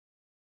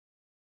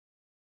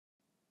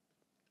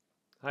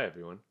Hi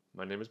everyone,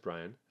 my name is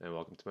Brian and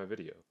welcome to my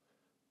video.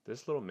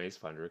 This little maze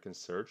finder can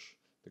search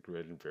the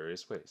grid in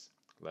various ways.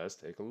 Let's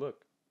take a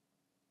look.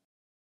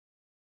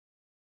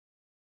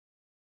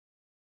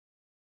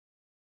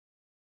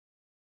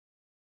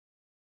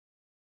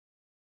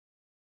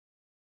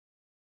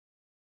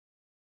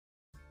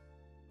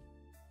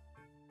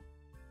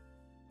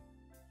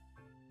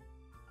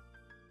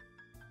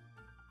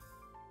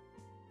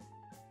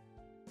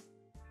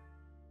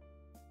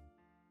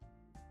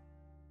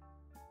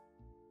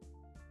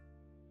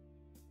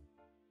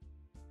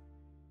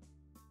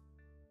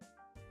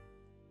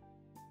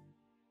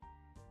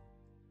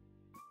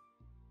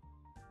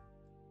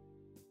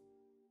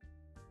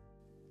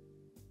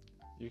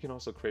 You can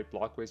also create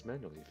blockways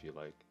manually if you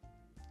like.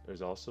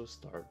 There's also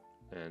start,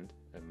 end,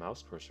 and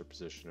mouse cursor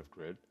position of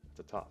grid at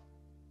the top.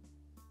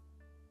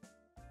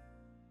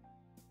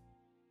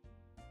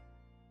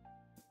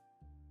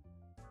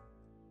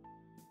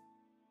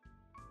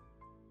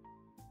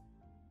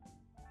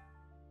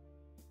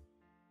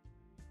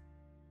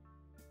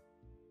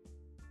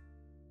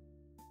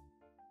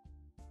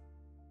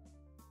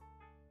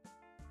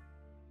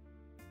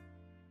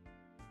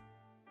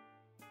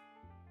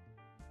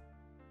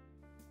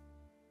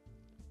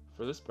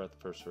 For this breadth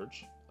first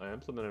search, I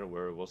implemented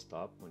where it will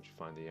stop once you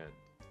find the end.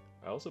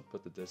 I also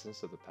put the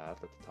distance of the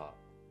path at the top.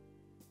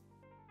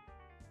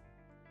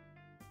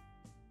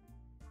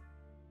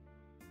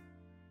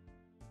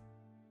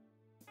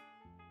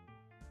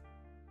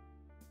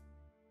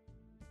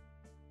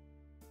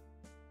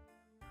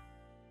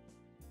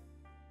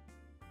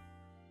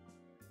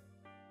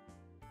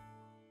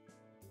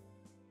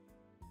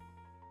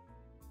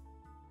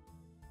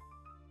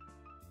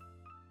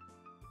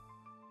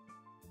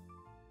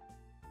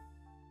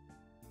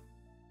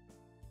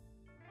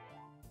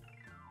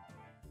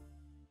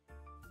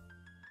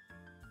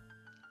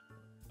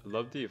 I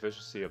love the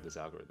efficiency of this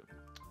algorithm.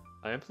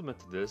 I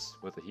implemented this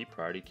with a heap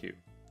priority queue.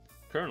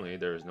 Currently,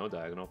 there is no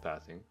diagonal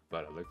pathing,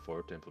 but I look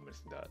forward to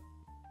implementing that.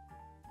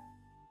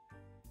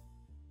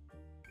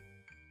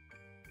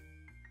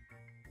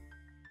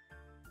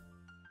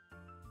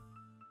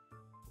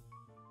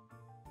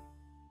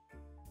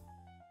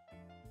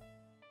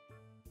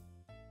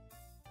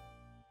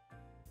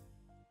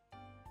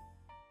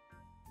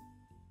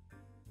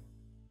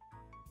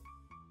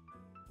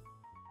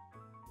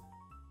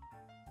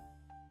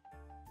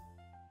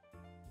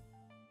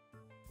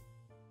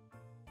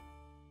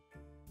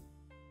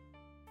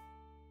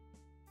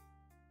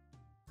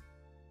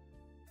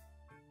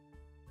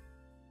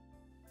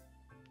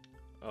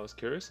 I was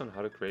curious on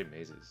how to create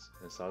mazes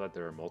and saw that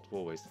there are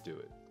multiple ways to do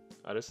it.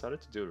 I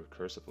decided to do it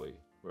recursively,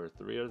 where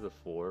 3 out of the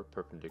 4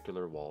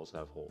 perpendicular walls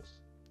have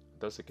holes.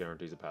 Thus it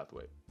guarantees a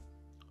pathway.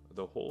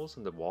 The holes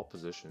and the wall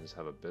positions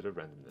have a bit of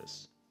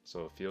randomness,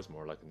 so it feels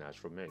more like a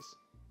natural maze.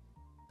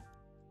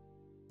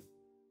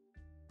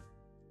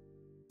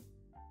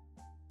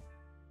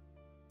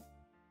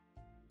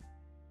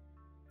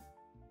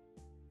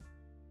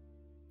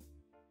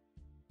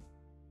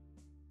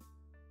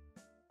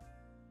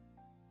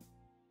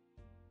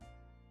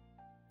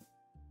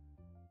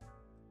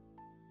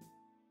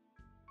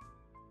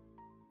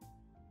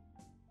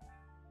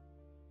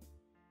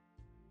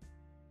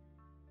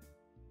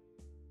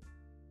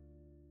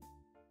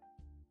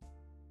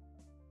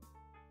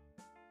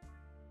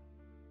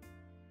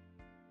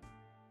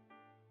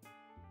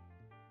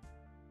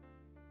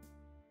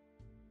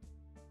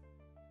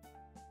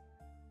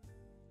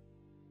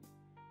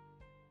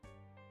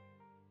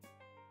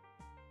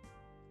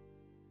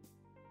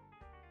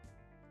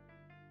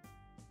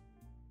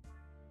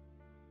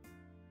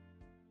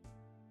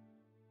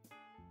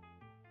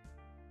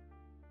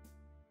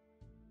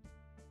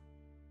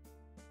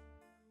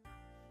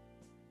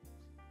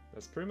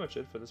 That's pretty much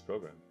it for this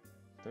program.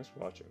 Thanks for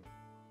watching.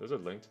 There's a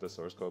link to the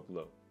source code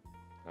below.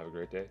 Have a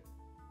great day.